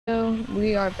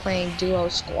we are playing duo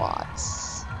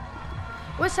squads.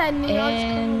 What's happening? Y'all just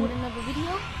coming And with another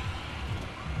video.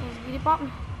 Let's get it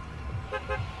poppin'.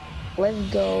 let's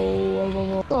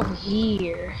go over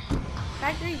here.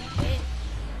 Factory dead.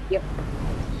 Yep.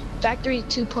 Factory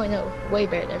 2.0, way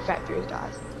better than Factory,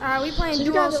 guys. Alright, we playing So if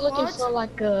you duo guys are looking squads. for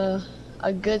like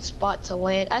a good spot to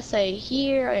land, I say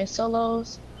here in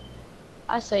solos.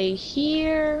 I say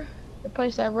here, the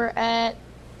place that we're at.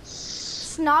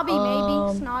 Snobby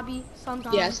maybe, snobby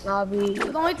sometimes. Yeah, Snobby.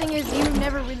 But the only thing is you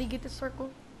never really get the circle.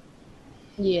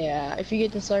 Yeah, if you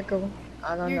get the circle,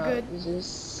 I don't You're know. good. It's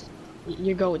just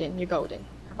you're golden. You're golden.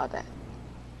 How about that?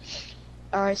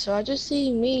 All right, so I just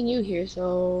see me and you here,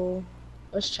 so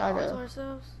let's try Talk to to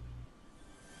ourselves.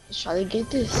 get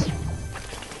this.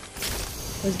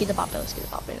 Let's get the poppin'. Let's get the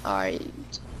poppin'. All right.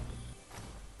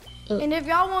 And if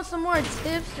y'all want some more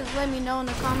tips, just let me know in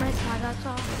the comments and I got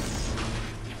y'all.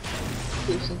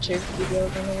 Keep some trick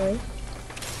videos on the way.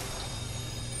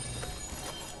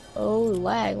 Oh,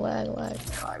 lag.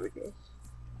 Alright, we're good.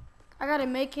 I got a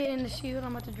make it in the shield,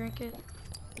 I'm about to drink it.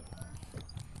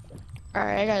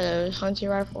 Alright, I got a hunting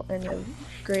rifle and a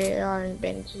gray AR and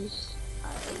bandages.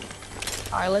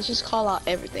 Alright, let's just call out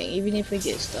everything, even if we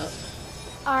get stuff.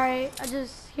 Alright,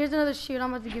 here's another shield,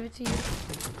 I'm about to give it to you.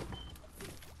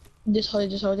 Just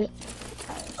hold it.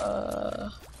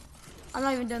 I'm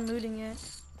not even done looting yet.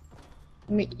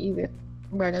 Me either.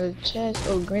 Right, another chest.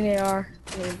 Oh, green AR.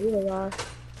 And blue AR.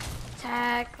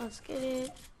 Attack, let's get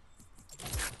it.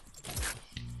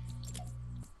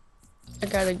 I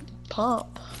got a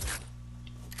pump.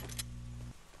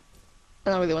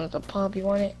 I don't really want the pump. You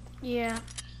want it? Yeah.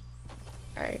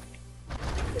 Alright.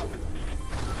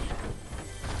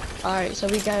 Alright, so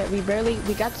we got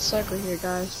the circle here,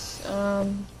 guys.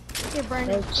 Get burned.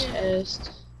 No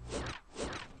chest.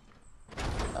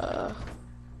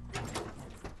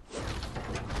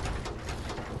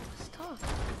 It's tough.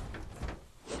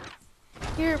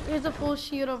 Here's a full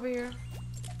shield over here.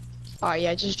 Alright,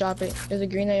 yeah, just drop it. There's a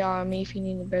green AR on me if you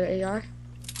need a better AR.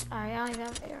 Alright, I don't even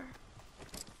have air.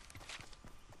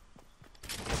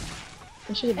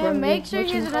 And make sure,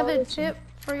 here's another tip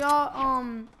for y'all.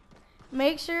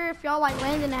 Make sure if y'all like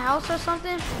land in a house or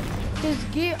something,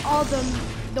 just get all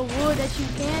the wood that you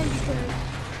can, because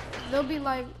there'll be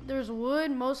like, there's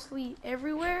wood mostly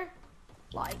everywhere.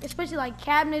 Like, especially like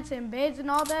cabinets and beds and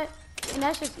all that. And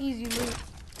that's just easy loot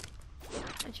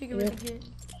that you can really get.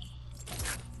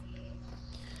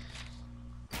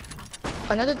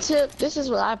 Another tip, this is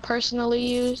what I personally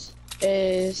use,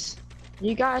 is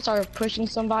you guys are pushing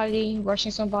somebody,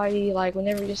 rushing somebody, like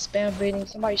whenever you're spam baiting,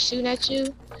 somebody shooting at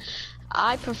you.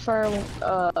 I prefer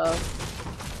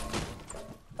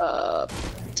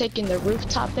taking the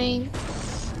rooftop thing,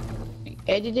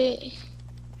 edit it,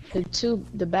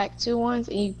 the back two ones,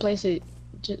 and you place it,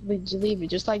 just leave it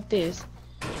just like this.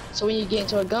 So when you get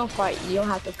into a gunfight, you don't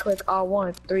have to click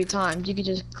R1 3 times. You can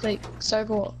just click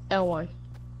circle L1.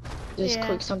 Just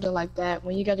click something like that.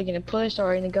 When you got to get pushed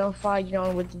or in a gunfight, you don't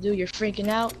know what to do, you're freaking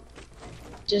out.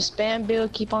 Just spam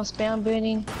build, keep on spam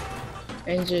building,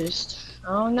 and just, I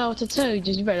don't know what to tell you,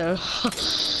 just you better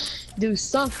do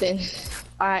something.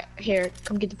 Alright, here,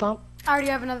 come get the pump. I already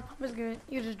have another pump, it's good.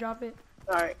 You just drop it.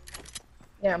 Alright.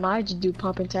 Yeah, I just do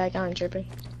pump and tag, I ain't tripping.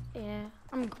 Yeah,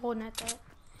 I'm golden at that.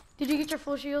 Did you get your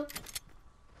full shield?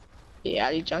 Yeah,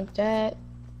 I junked that.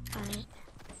 Alright.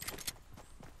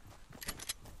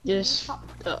 Just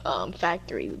the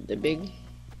factory, the big,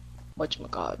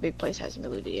 whatchamacallit, big place hasn't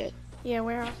been looted yet. Yeah,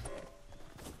 warehouse.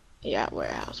 Yeah,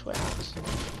 warehouse.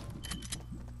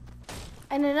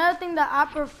 And another thing that I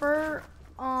prefer,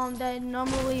 that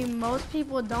normally most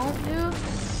people don't do,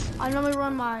 I normally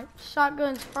run my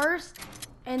shotguns first,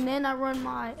 and then I run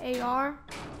my AR.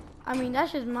 I mean,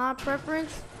 that's just my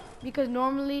preference, because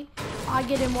normally I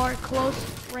get in more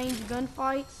close range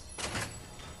gunfights.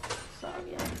 So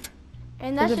yeah.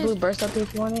 And that's There's a blue just burst up here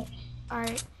if you want it.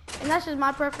 alright. And that's just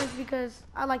my preference because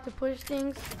I like to push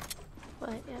things.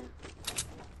 But yeah.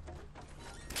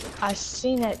 I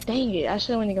seen that, dang it, I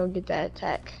should've went to go get that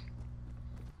attack.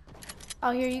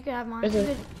 Oh, here, you can have mine.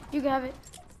 You can have it.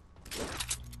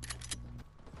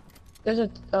 There's a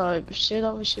shield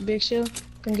over here, big shield.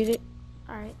 Come get it.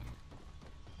 Alright.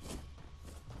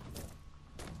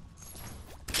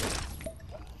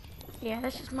 Yeah,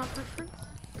 that's just my preference.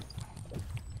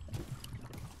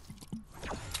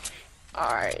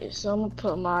 Alright, so I'm gonna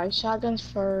put my shotguns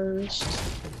first.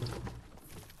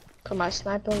 Put my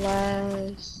sniper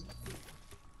last.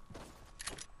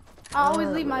 I always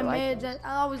leave my meds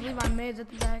at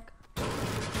the back.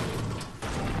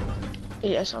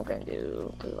 Yeah, that's what I'm gonna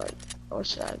do. Put like, or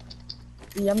should I?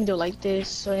 Yeah, I'm gonna do it like this.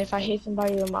 So if I hit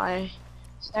somebody with my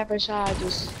Sniper shot,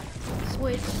 just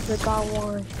Switch. click on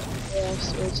one. Yeah,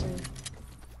 switching.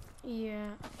 Yeah.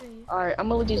 Alright, I'm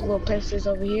gonna leave these little pests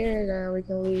over here, then we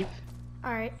can leave.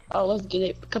 Alright. Oh, let's get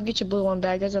it. Come get your blue one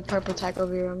back. There's a purple tag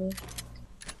over here on me.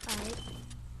 Alright.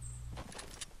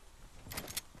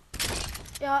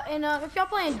 Yeah, and if y'all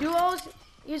playing duos,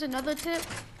 here's another tip.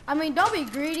 I mean, don't be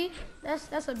greedy.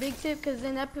 That's a big tip, because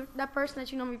then that person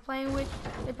that you normally playing with,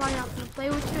 they're probably not gonna play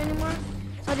with you anymore.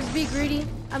 So just be greedy.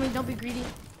 I mean, don't be greedy.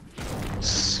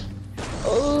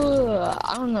 Oh,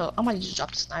 I don't know. I might just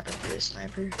drop the sniper for this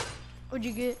sniper. What'd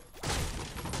you get?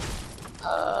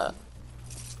 I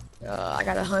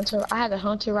got a hunter. I had a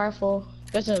hunter rifle.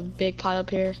 There's a big pot up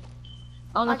here.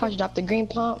 I don't know if I should drop the green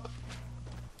pump.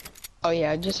 Oh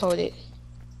yeah, just hold it.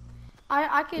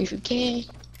 I can. If you can.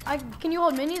 Can you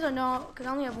hold minis or no? Cause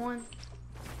I only have one.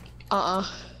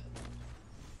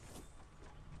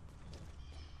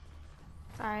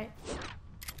 Alright.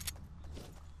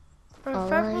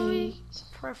 Preferably,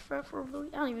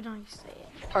 I don't even know how you say it.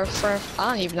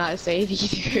 I don't even know how to say it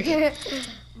either.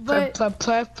 But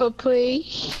Preferably.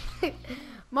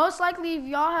 most likely, if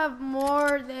y'all have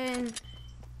more than,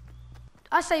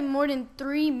 I say more than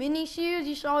 3 mini shields,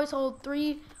 you should always hold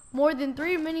more than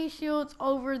 3 mini shields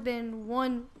over than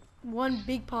one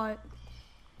big pot,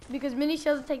 because mini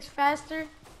shields takes faster,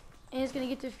 and it's gonna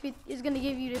get to 50. It's gonna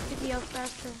give you the 50 health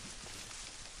faster.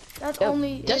 That's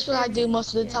only. That's what I do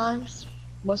most of the times.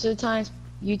 Most of the times,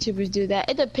 YouTubers do that.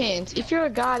 It depends. If you're a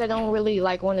guy that don't really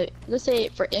like want to, let's say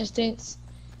for instance,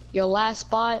 your last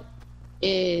spot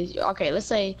is okay. Let's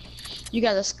say you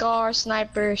got a SCAR,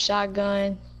 sniper,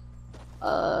 shotgun,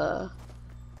 a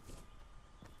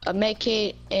med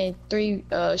kit, and 3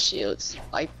 shields,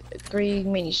 like 3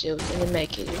 mini shields in the med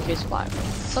kit. Your good spot.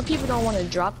 Some people don't want to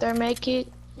drop their med kit.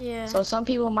 Yeah. So some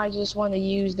people might just want to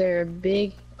use their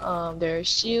big, their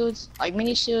shields, like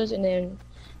mini shields, and then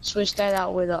switch that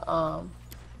out with a,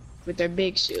 with their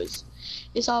big shields.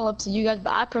 It's all up to you guys,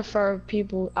 but I prefer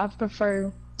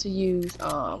to use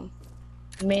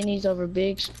minis over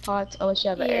big pots, unless you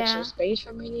have an extra space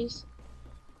for minis.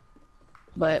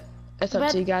 But it's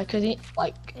up to you guys, cause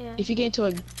if you get into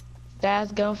a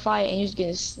fast gunfight and you're just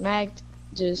getting smacked,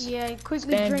 just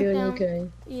quickly spam drink build them. you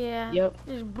can. Yeah. Yep.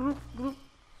 Just bloop bloop.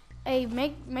 Hey,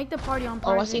 make the party on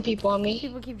private. Oh, I see people on me.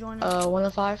 People keep joining.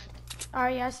 105. All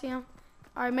right, yeah, I see him.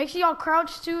 All right, make sure y'all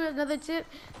crouch too. Another tip.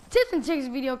 Tips and tricks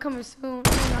video coming soon.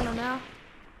 I know now.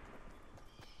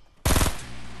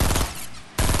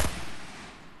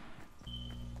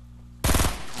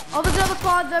 Oh, there's another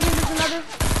squad. That means there's another.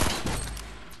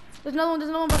 There's another one. There's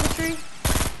another one by the tree.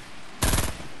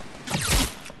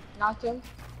 Knocked him.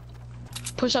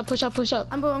 Push up, push up, push up.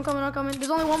 I'm coming.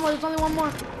 There's only one more. There's only one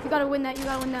more. You gotta win that.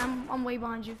 I'm way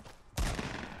behind you.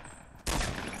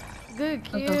 Good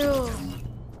kill.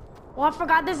 Oh, I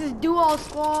forgot this is duo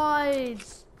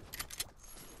squads.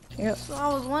 Yep. So I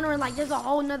was wondering, like, there's a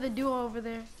whole nother duo over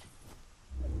there.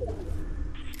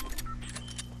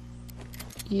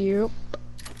 Yep.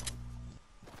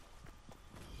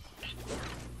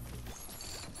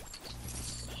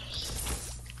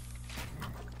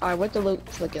 Alright, what the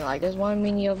loot's looking like? There's one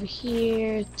mini over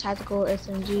here, tactical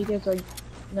SMG. There's like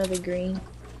another green,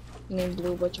 and then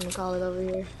blue, whatchamacallit over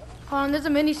here. Hold on, there's a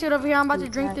mini shield over here. I'm about to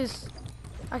drink this.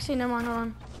 Actually, never mind, hold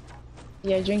on.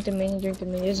 Yeah, drink the mini, drink the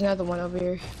mini. There's another one over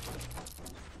here.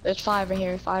 There's 5 in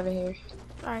here, 5 in here.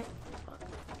 Alright.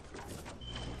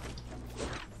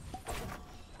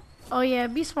 Oh yeah,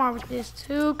 be smart with this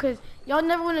too, cause y'all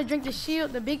never want to drink the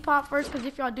shield, the big pot first, cause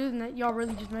if y'all do, then y'all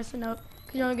really just messing up.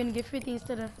 Cause you're only gonna get 50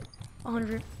 instead of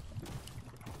 100.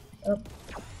 Yep.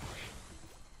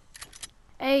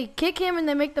 Hey, kick him and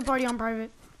then make the party on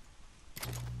private.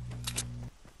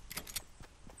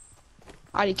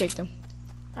 I already kicked him.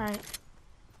 Alright.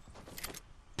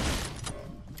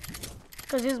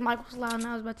 Cause his mic was loud and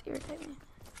I was about to irritate me.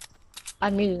 I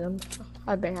muted him.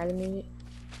 I bet I didn't mute it.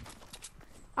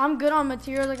 I'm good on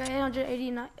materials. Like I got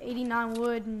 889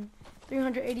 wood and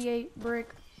 388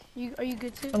 brick. Are you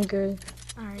good too? I'm good.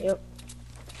 Alright. Yep.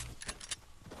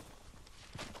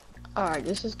 Alright,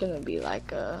 this is gonna be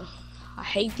like I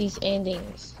hate these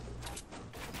endings.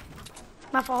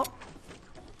 My fault.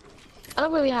 I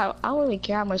don't really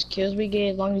care how much kills we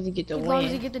get as long as you get the win. As long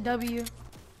as you get the W.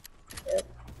 Yep.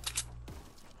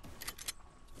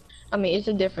 I mean, it's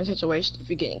a different situation if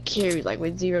you're getting carried like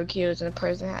with 0 kills and the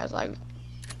person has like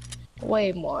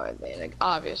way more than, like,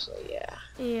 obviously, yeah.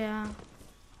 Yeah.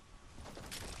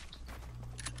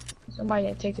 Somebody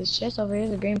that take this chest over here,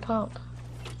 the green pump.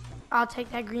 I'll take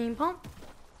that green pump.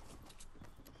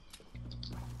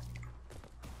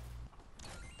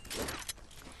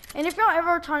 And if y'all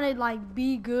ever trying to like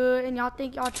be good and y'all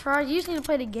think y'all try, you just need to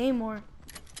play the game more.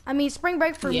 I mean, spring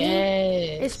break for me,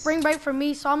 it's spring break for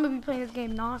me, so I'm gonna be playing this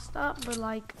game nonstop. But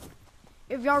like,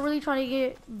 if y'all really trying to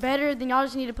get better, then y'all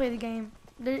just need to play the game.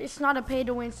 It's not a pay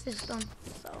to win system,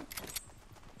 so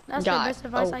that's the best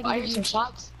advice I can give you. Some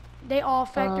shots? They all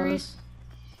factories.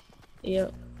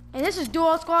 Yep. And this is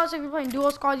duo squad, so if you're playing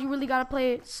duo squad, you really gotta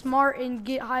play it smart and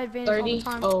get high advantage 30? all the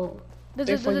time. Oh,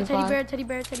 there's a teddy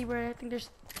bear. I think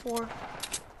there's 4.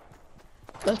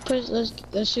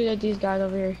 Let's shoot at these guys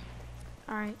over here.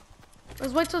 All right.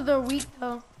 Let's wait till they're weak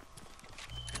though.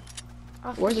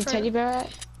 Where's the teddy bear at?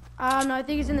 I don't know. I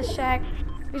think he's in the shack.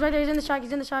 He's right there. He's in the shack.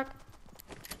 He's in the shack.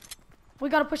 We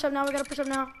gotta push up now.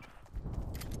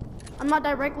 I'm not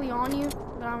directly on you,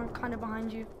 but I'm kind of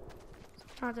behind you. So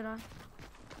I'm trying to die.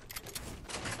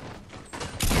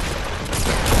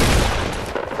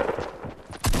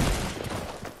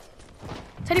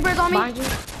 Teddy bear's on me. Behind you.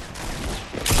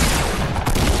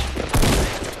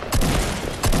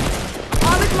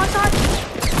 Oh, this is my side.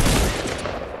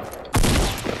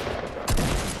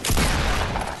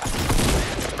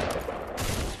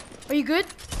 Are you good?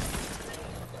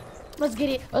 Let's get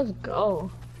it. Let's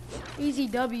go. Easy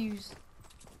W's.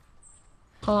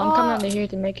 Oh, I'm coming under here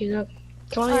to make it up.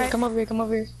 Come on here. Right. Come over here.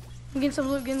 I'm getting some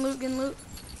loot, getting loot.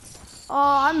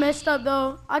 Oh, I messed up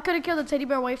though. I could have killed the teddy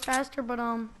bear way faster, but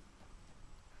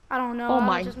I don't know. Oh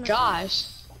my gosh.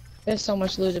 There's so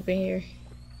much loot up in here.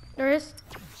 There is?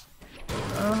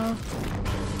 Uh-huh.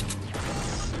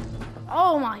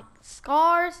 Oh my,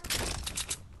 scars.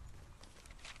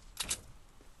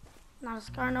 Not a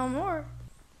scar no more.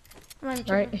 Right.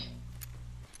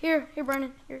 Here,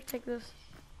 Brandon. Here, take this.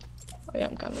 Oh yeah,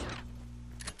 I'm coming.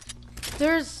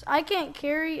 I can't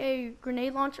carry a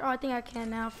grenade launcher. Oh, I think I can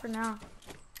now, for now.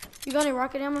 You got any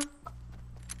rocket ammo?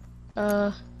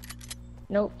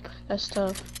 Nope. That's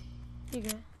tough. You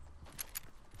good?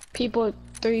 People at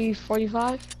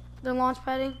 345? They're launch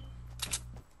padding.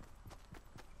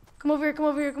 Come over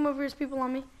here. There's people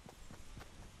on me.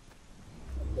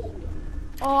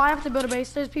 Oh, I have to build a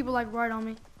base. There's people like right on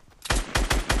me.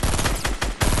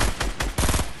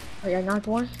 Oh yeah, knocked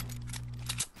one.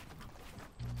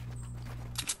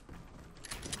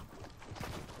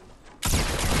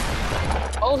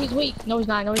 Oh, he's weak. No, he's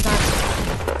not.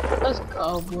 Let's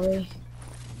go, boy.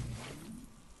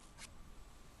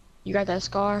 You got that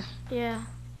scar? Yeah.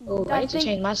 Oh, I need to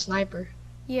change my sniper.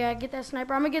 Yeah, get that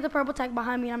sniper. I'm gonna get the purple tag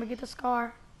behind me, and I'm gonna get the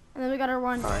scar. And then we gotta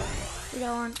run. Alright. We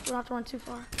gotta run. We don't have to run too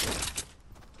far.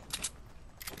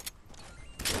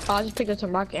 Oh, I just picked up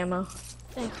some rocket ammo.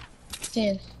 Thanks.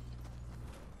 10.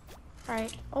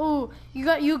 Alright. Oh, you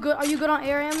good? Are you good on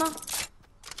air ammo?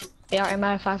 Yeah, I'm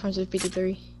at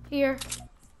 553. Here.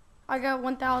 I got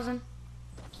 1,000.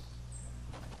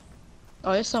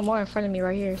 Oh, there's some more in front of me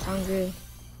right here, so I'm good.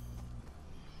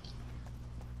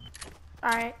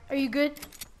 Alright. Are you good?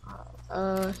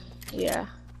 Yeah.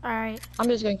 Alright. I'm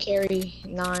just gonna carry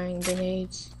 9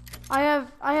 grenades. I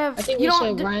have. I think we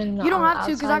should run. You don't have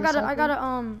to, cause I got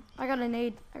a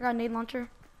nade. I got a nade launcher.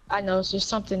 I know, it's just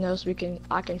something else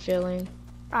I can fill in.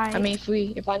 Alright. I mean,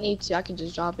 if I need to, I can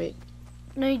just drop it.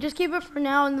 No, you just keep it for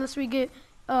now unless we get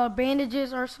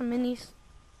bandages or some minis.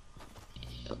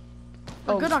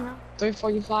 We're good on that.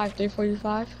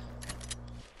 345.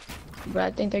 But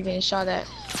I think they're getting shot at.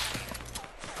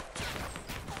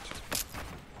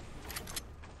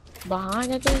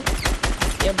 Behind, I think?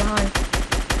 Yeah, behind.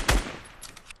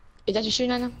 Is that you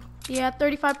shooting at them? Yeah,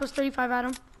 35 plus 35 at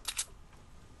him.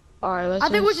 Alright, let's I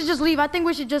think we should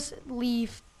just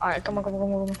leave. Alright, come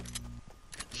on.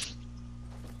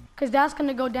 Cause that's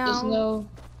gonna go down.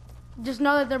 Just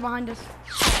know that they're behind us.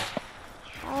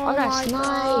 Oh I got sniped.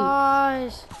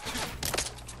 Gosh.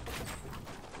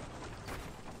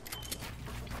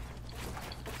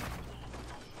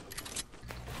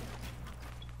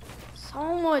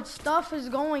 So much stuff is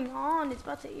going on. It's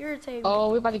about to irritate me. Oh,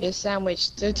 we're about to get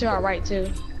sandwiched. They're to our right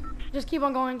too. Just keep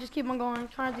on going.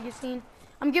 Try not to get seen.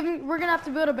 We're gonna have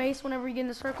to build a base whenever we get in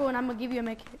the circle, and I'm gonna give you a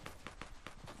med kit.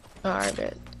 Alright,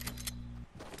 good.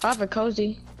 I have a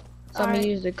cozy. So I'm gonna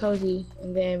use the cozy,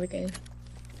 and then we can.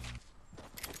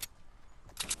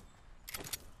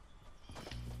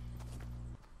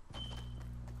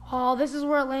 Oh, this is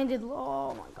where it landed.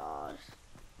 Oh my gosh.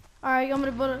 Alright, I'm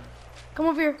gonna build it. Come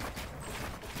over here.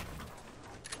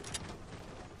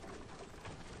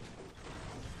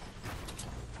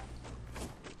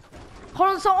 Hold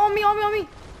on, so on me. On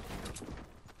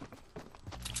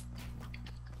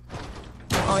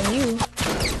you?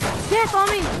 Yes, on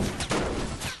me.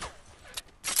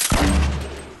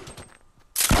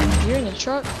 You're in the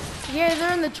truck? Yeah,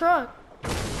 they're in the truck.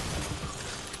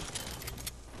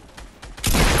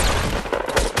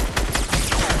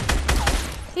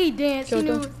 He danced. He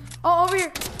Killed knew. him. Oh, over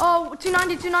here. Oh,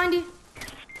 290.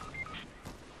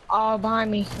 Oh, behind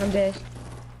me. I'm dead.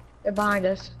 They're behind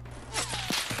us.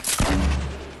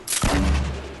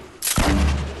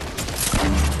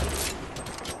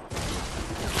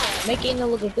 Make it in a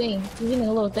little thing. He's in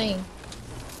a little thing.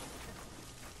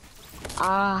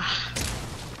 Ah.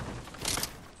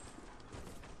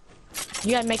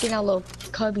 You gotta make it in a little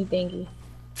cubby thingy.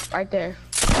 Right there.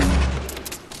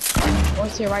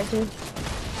 One's here, right here.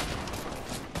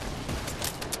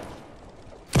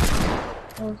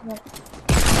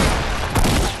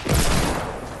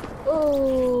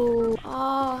 Oh.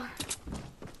 Oh,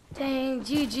 dang,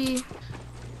 GG.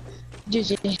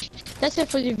 GG. That's it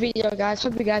for the video, guys.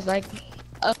 Hope you guys like.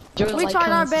 We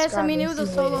tried our best. I mean, it was a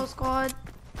solo squad.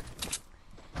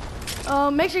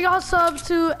 Make sure y'all sub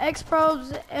to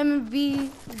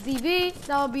XproMvzv.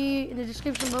 That'll be in the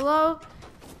description below.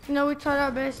 You know, we tried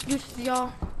our best. Deuces to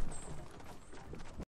y'all.